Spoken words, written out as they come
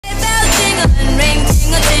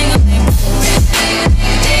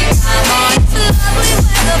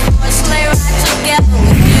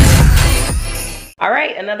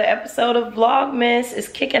another episode of Vlogmas is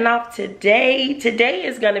kicking off today. Today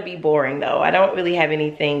is gonna be boring though. I don't really have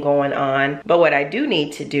anything going on, but what I do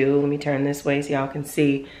need to do, let me turn this way so y'all can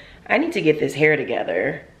see, I need to get this hair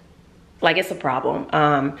together. Like, it's a problem.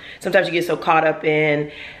 Sometimes you get so caught up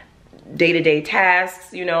in day-to-day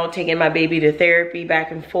tasks, you know, taking my baby to therapy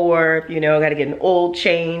back and forth, you know, gotta get an oil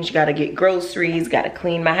change, gotta get groceries, gotta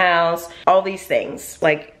clean my house, all these things.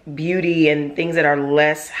 Like beauty and things that are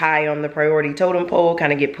less high on the priority totem pole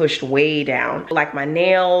kind of get pushed way down. Like my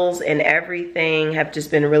nails and everything have just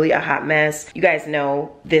been really a hot mess. You guys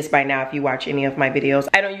know this by now if you watch any of my videos.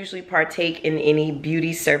 I don't usually partake in any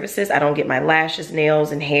beauty services. I don't get my lashes,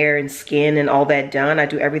 nails, and hair and skin and all that done. I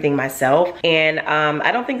do everything myself. And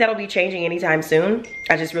I don't think that'll be changing anytime soon.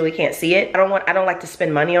 I just really can't see it. I don't like to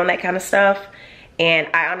spend money on that kind of stuff. And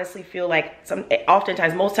I honestly feel like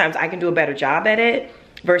oftentimes, most times I can do a better job at it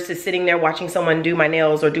versus sitting there watching someone do my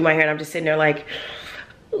nails or do my hair and I'm just sitting there like,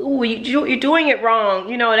 ooh, you're doing it wrong.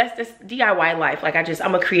 You know, that's just DIY life. Like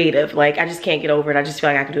I'm a creative. Like I just can't get over it. I just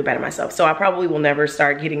feel like I can do it better myself. So I probably will never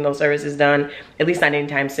start getting those services done, at least not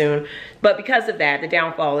anytime soon. But because of that, the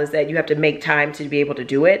downfall is that you have to make time to be able to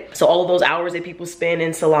do it. So all of those hours that people spend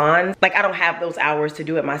in salons, like I don't have those hours to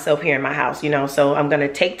do it myself here in my house, you know? So I'm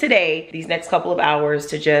gonna take today, these next couple of hours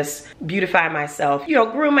to just beautify myself, you know,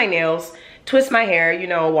 groom my nails, twist my hair, you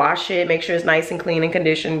know, wash it, make sure it's nice and clean and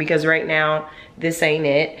conditioned because right now this ain't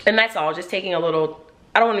it. And that's all, just taking a little,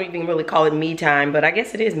 I don't want to even really call it me time, but I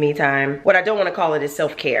guess it is me time. What I don't want to call it is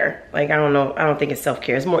self-care. Like, I don't know, I don't think it's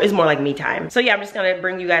self-care. It's more like me time. So yeah, I'm just gonna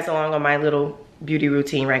bring you guys along on my little beauty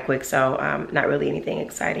routine right quick. So not really anything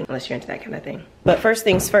exciting unless you're into that kind of thing. But first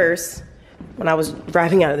things first, when I was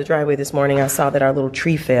driving out of the driveway this morning, I saw that our little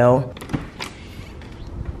tree fell.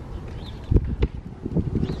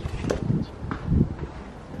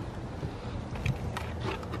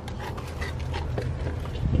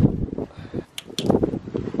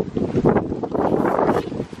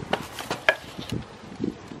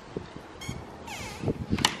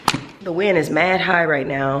 The wind is mad high right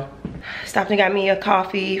now. Stopped and got me a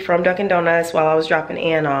coffee from Dunkin' Donuts while I was dropping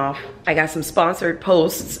Ann off. I got some sponsored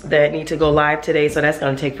posts that need to go live today, so that's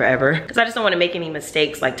gonna take forever. Because I just don't wanna make any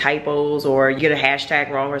mistakes like typos or you get a hashtag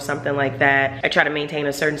wrong or something like that. I try to maintain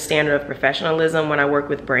a certain standard of professionalism when I work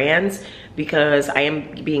with brands because I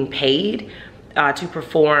am being paid to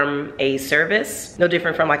perform a service. No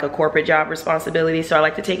different from like a corporate job responsibility. So I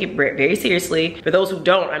like to take it very seriously. For those who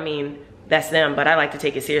don't, I mean, that's them, but I like to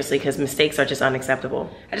take it seriously because mistakes are just unacceptable.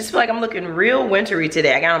 I just feel like I'm looking real wintry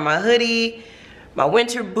today. I got on my hoodie, my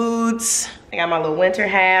winter boots, I got my little winter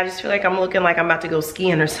hat. I just feel like I'm looking like I'm about to go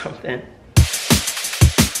skiing or something.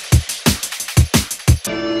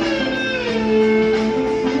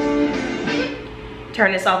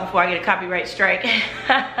 Turn this off before I get a copyright strike.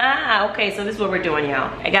 Okay, so this is what we're doing,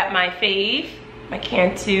 y'all. I got my fave, my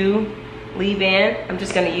Cantu leave-in. I'm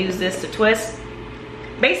just gonna use this to twist.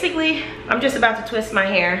 Basically, I'm just about to twist my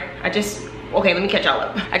hair. Okay, let me catch y'all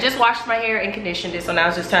up. I just washed my hair and conditioned it, so now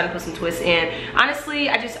it's just time to put some twists in. Honestly,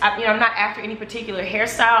 you know, I'm not after any particular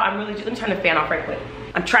hairstyle. I'm really just, let me turn the fan off right quick.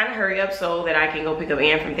 I'm trying to hurry up so that I can go pick up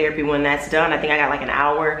Ann from therapy when that's done. I think I got like an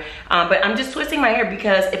hour. But I'm just twisting my hair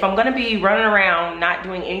because if I'm gonna be running around not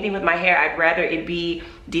doing anything with my hair, I'd rather it be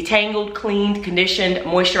detangled, cleaned, conditioned,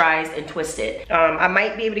 moisturized, and twisted. I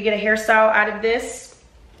might be able to get a hairstyle out of this.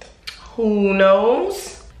 Who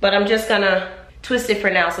knows? But I'm just gonna twist it for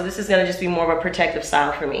now. So this is gonna just be more of a protective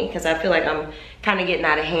style for me because I feel like I'm kind of getting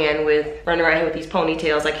out of hand with running around here with these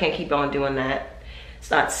ponytails. I can't keep on doing that.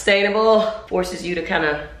 It's not sustainable. Forces you to kind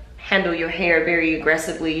of handle your hair very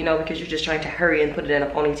aggressively, you know, because you're just trying to hurry and put it in a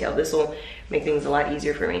ponytail. This will make things a lot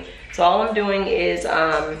easier for me. So all I'm doing is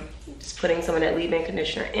just putting some of that leave-in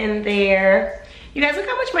conditioner in there. You guys, look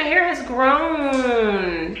how much my hair has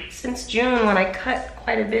grown since June when I cut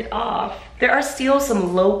quite a bit off. There are still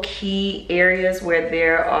some low-key areas where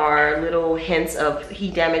there are little hints of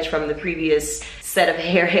heat damage from the previous head of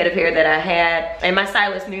hair that I had. And my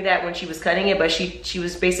stylist knew that when she was cutting it, but she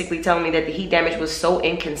was basically telling me that the heat damage was so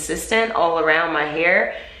inconsistent all around my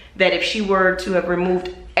hair that if she were to have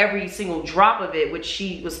removed every single drop of it, which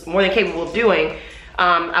she was more than capable of doing,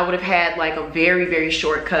 I would have had like a very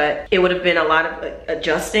short cut. It would have been a lot of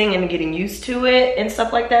adjusting and getting used to it and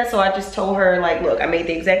stuff like that. So I just told her like, look, I made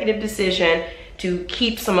the executive decision to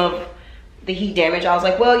keep some of the heat damage. I was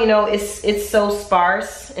like, well, you know, it's so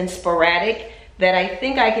sparse and sporadic that I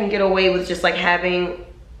think I can get away with just like having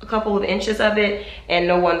a couple of inches of it and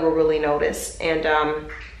no one will really notice. And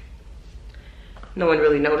no one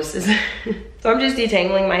really notices. So I'm just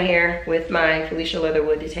detangling my hair with my Felicia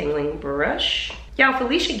Leatherwood detangling brush. Y'all,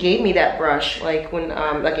 Felicia gave me that brush like when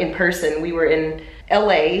like in person. We were in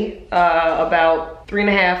LA about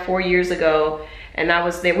 3.5, 4 years ago. And I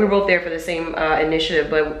was there, we were both there for the same initiative,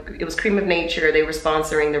 but it was Cream of Nature. They were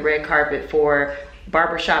sponsoring the red carpet for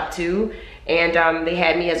Barbershop 2. And they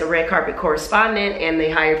had me as a red carpet correspondent, and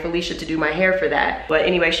they hired Felicia to do my hair for that. But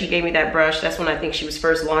anyway, she gave me that brush. That's when I think she was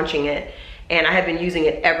first launching it. And I have been using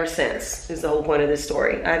it ever since, is the whole point of this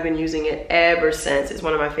story. I've been using it ever since. It's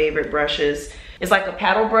one of my favorite brushes. It's like a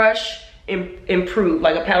paddle brush improved,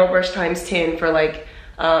 like a paddle brush times 10 for like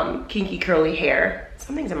kinky curly hair.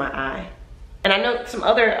 Something's in my eye. And I know some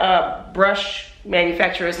other brush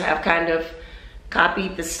manufacturers have kind of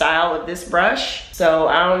copied the style of this brush. So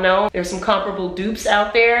I don't know, there's some comparable dupes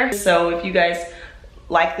out there. So if you guys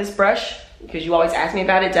like this brush, because you always ask me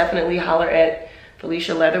about it, definitely holler at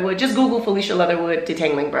Felicia Leatherwood. Just Google Felicia Leatherwood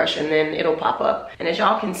detangling brush and then it'll pop up. And as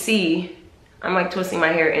y'all can see, I'm like twisting my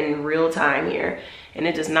hair in real time here. And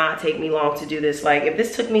it does not take me long to do this. Like if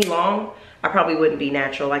this took me long, I probably wouldn't be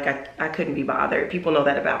natural. Like I couldn't be bothered. People know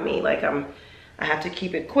that about me. Like I have to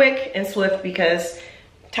keep it quick and swift because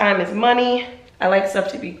time is money. I like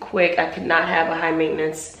stuff to be quick. I could not have a high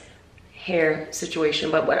maintenance hair situation.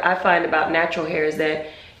 But what I find about natural hair is that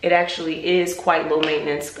it actually is quite low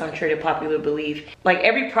maintenance, contrary to popular belief. Like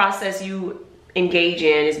every process you engage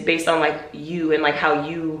in is based on like you and like how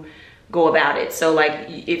you go about it. So like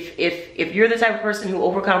if you're the type of person who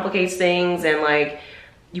overcomplicates things and like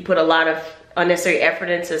you put a lot of unnecessary effort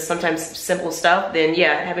into sometimes simple stuff, then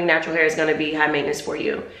yeah, having natural hair is gonna be high maintenance for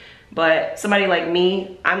you. But somebody like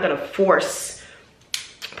me, I'm gonna force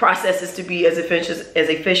processes to be as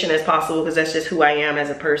efficient as possible because that's just who I am as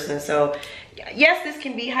a person. So yes, this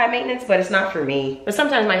can be high maintenance, but it's not for me. But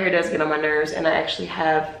sometimes my hair does get on my nerves, and I actually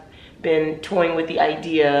have been toying with the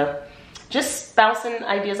idea, just bouncing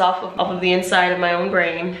ideas off of the inside of my own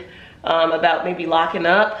brain about maybe locking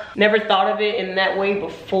up. Never thought of it in that way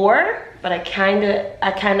before, but I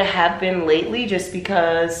kinda have been lately, just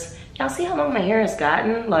because y'all see how long my hair has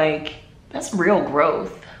gotten? Like, that's real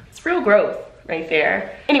growth. It's real growth right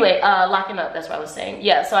there. Anyway, locking up, that's what I was saying.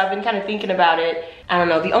 Yeah, so I've been kind of thinking about it. I don't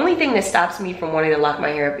know, the only thing that stops me from wanting to lock my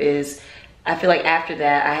hair up is I feel like after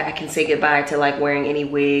that I can say goodbye to like wearing any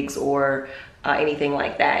wigs or anything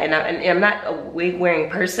like that. And I'm not a wig wearing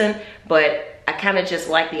person, but I kind of just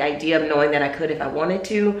like the idea of knowing that I could if I wanted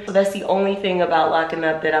to. So that's the only thing about locking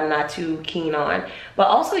up that I'm not too keen on. But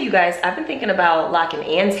also, you guys, I've been thinking about locking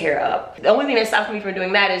Anne's hair up. The only thing that stops me from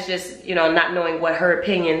doing that is just, you know, not knowing what her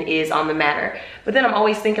opinion is on the matter. But then I'm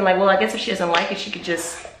always thinking like, well, I guess if she doesn't like it, she could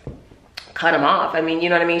just cut them off. I mean, you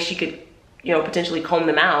know what I mean? She could, you know, potentially comb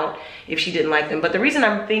them out if she didn't like them. But the reason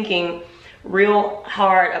I'm thinking real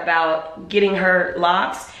hard about getting her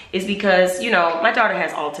locks is because, you know, my daughter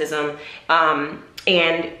has autism,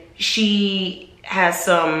 and she has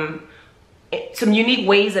some unique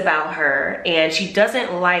ways about her, and she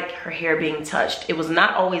doesn't like her hair being touched. It was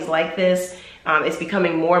not always like this. It's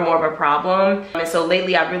becoming more and more of a problem. And so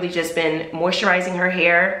lately I've really just been moisturizing her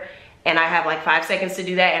hair, and I have like 5 seconds to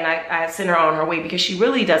do that, and I send her on her way because she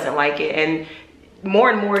really doesn't like it. And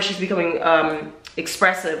more she's becoming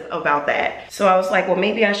expressive about that. So I was like, well,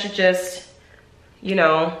 maybe I should just, you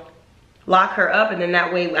know, lock her up, and then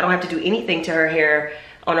that way I don't have to do anything to her hair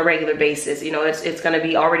on a regular basis. You know, it's gonna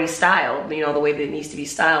be already styled, you know, the way that it needs to be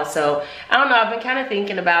styled. So I don't know, I've been kind of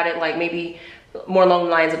thinking about it, like maybe more along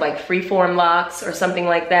the lines of like freeform locks or something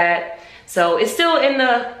like that. So it's still in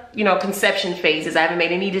the, you know, conception phases. I haven't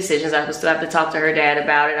made any decisions. I still have to talk to her dad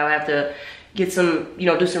about it. I'll have to get some, you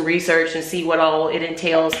know, do some research and see what all it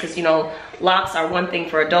entails, because, you know, locks are one thing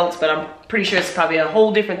for adults, but I'm pretty sure it's probably a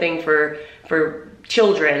whole different thing for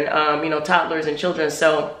children, you know, toddlers and children.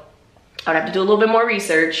 So I'd have to do a little bit more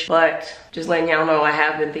research, but just letting y'all know I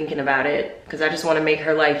have been thinking about it because I just want to make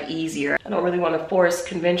her life easier. I don't really want to force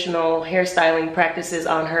conventional hairstyling practices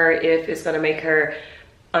on her if it's going to make her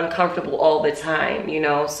uncomfortable all the time, you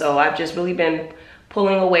know. So I've just really been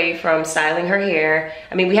pulling away from styling her hair.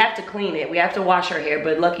 I mean, we have to clean it, we have to wash her hair,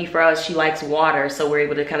 but lucky for us, she likes water, so we're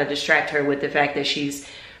able to kind of distract her with the fact that she's,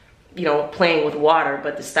 you know, playing with water.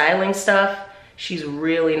 But the styling stuff, she's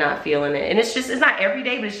really not feeling it. And it's not every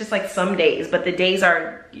day, but it's just like some days. But the days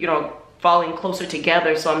are, you know, falling closer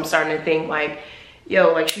together, so I'm starting to think like,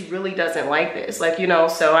 yo, like she really doesn't like this, like, you know.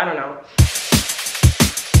 So I don't know.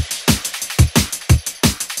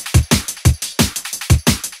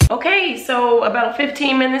 Okay, so about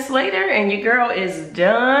 15 minutes later and your girl is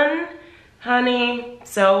done, honey.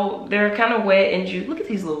 So they're kind of wet and juicy. Look at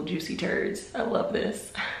these little juicy turds. I love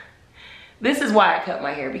this. This is why I cut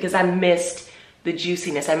my hair, because I missed the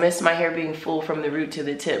juiciness. I missed my hair being full from the root to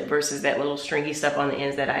the tip versus that little stringy stuff on the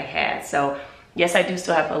ends that I had. So yes, I do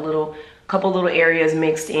still have a little couple little areas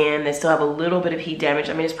mixed in. They still have a little bit of heat damage.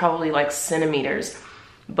 I mean, it's probably like centimeters.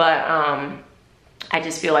 But I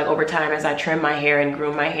just feel like over time, as I trim my hair and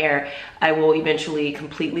groom my hair, I will eventually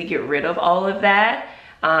completely get rid of all of that.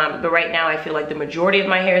 But right now I feel like the majority of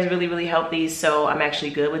my hair is really, really healthy, so I'm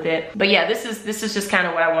actually good with it. But yeah, this is just kind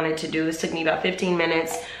of what I wanted to do. This took me about 15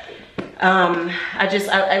 minutes.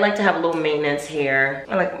 I like to have a low maintenance hair.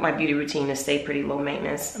 I like my beauty routine to stay pretty low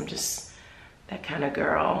maintenance. I'm just that kind of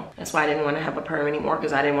girl. That's why I didn't want to have a perm anymore,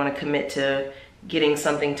 because I didn't want to commit to getting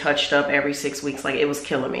something touched up every 6 weeks. Like, it was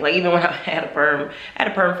killing me. Like, even when I had a perm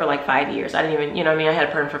for like 5 years. I didn't even, you know what I mean? I had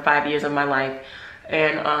a perm for 5 years of my life.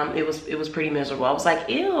 And it was pretty miserable. I was like,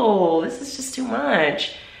 ew, this is just too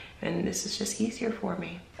much. And this is just easier for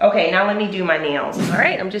me. Okay, now let me do my nails. All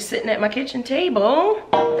right, I'm just sitting at my kitchen table.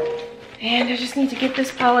 And I just need to get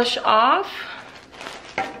this polish off.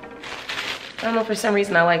 I don't know, for some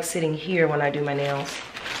reason I like sitting here when I do my nails.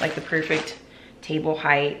 Like the perfect table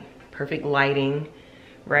height, perfect lighting,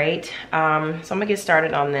 right? So I'm gonna get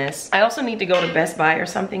started on this. I also need to go to Best Buy or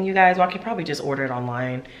something, you guys. Well, I could probably just order it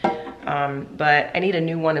online. But I need a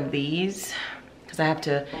new one of these because I have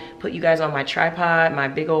to put you guys on my tripod, my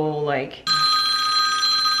big old like,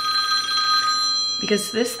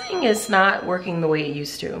 because this thing is not working the way it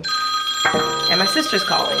used to. And my sister's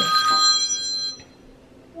calling.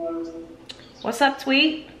 What's up,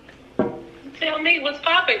 Tweet? Tell me what's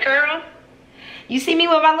poppin', girl. You see me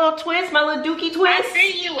with my little twist, my little dookie twist? I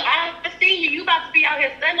see you. You about to be out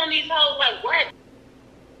here standing on these hoes like what?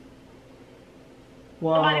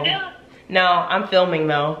 Whoa. No, I'm filming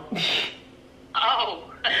though. Oh.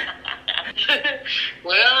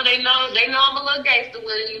 Well, they know I'm a little gangster with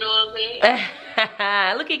it, you know what I mean?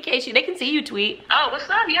 Look at Casey, they can see you, Tweet. Oh, what's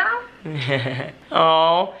up, y'all?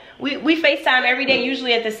 Oh, we FaceTime every day,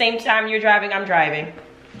 usually at the same time you're driving, I'm driving.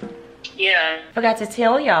 Yeah. Forgot to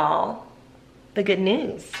tell y'all the good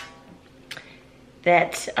news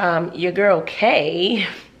that your girl Kay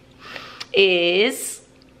is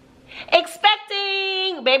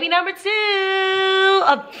expecting baby number 2.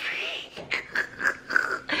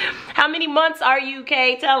 How many months are you,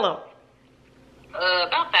 Kay? Tell them.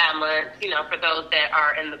 About 5 months, you know, for those that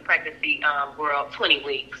are in the pregnancy world, 20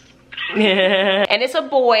 weeks. And it's a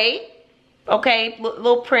boy, okay?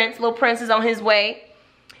 Little Prince is on his way.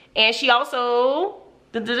 And she also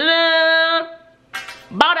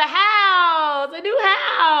bought a house, a new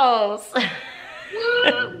house.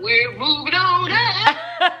 We're moving on up.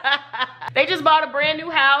 They just bought a brand new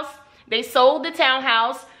house. They sold the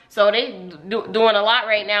townhouse. So they doing a lot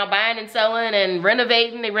right now, buying and selling and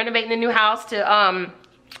renovating. They're renovating the new house to,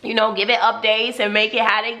 you know, give it updates and make it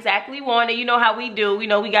how they exactly want it. You know how we do. You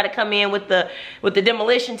know, we got to come in with the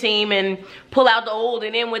demolition team and pull out the old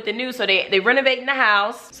and in with the new. So they renovating the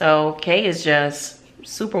house. So Kay is just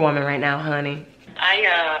superwoman right now, honey.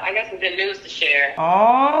 I got some good news to share.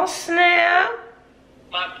 Oh, snap.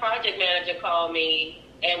 My project manager called me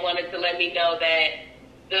and wanted to let me know that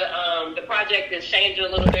the project is changing a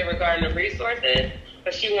little bit regarding the resources,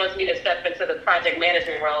 but she wants me to step into the project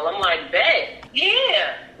management role. I'm like, bet,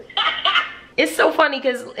 yeah. It's so funny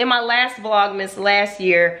because in my last Vlogmas last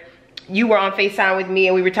year, you were on FaceTime with me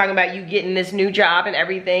and we were talking about you getting this new job and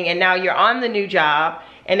everything, and now you're on the new job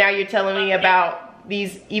and now you're telling me about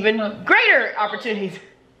these even greater opportunities.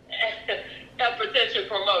 A potential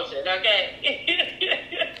promotion, okay?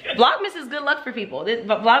 Vlogmas is good luck for people.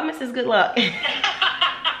 Vlogmas is good luck.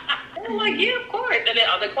 I'm like, yeah, of course. And then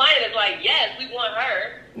the client is like, yes, we want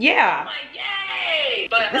her. Yeah. I'm like, yay.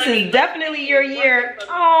 But this is definitely your year.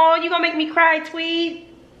 Oh, you gonna make me cry, Tweet.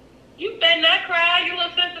 You better not cry. You a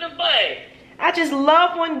little sensitive boy. I just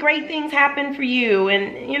love when great things happen for you.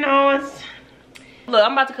 And, you know, it's... Look,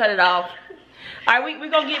 I'm about to cut it off. All right, we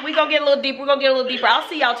gonna get a little deeper. We're gonna get a little deeper. I'll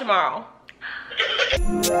see y'all tomorrow.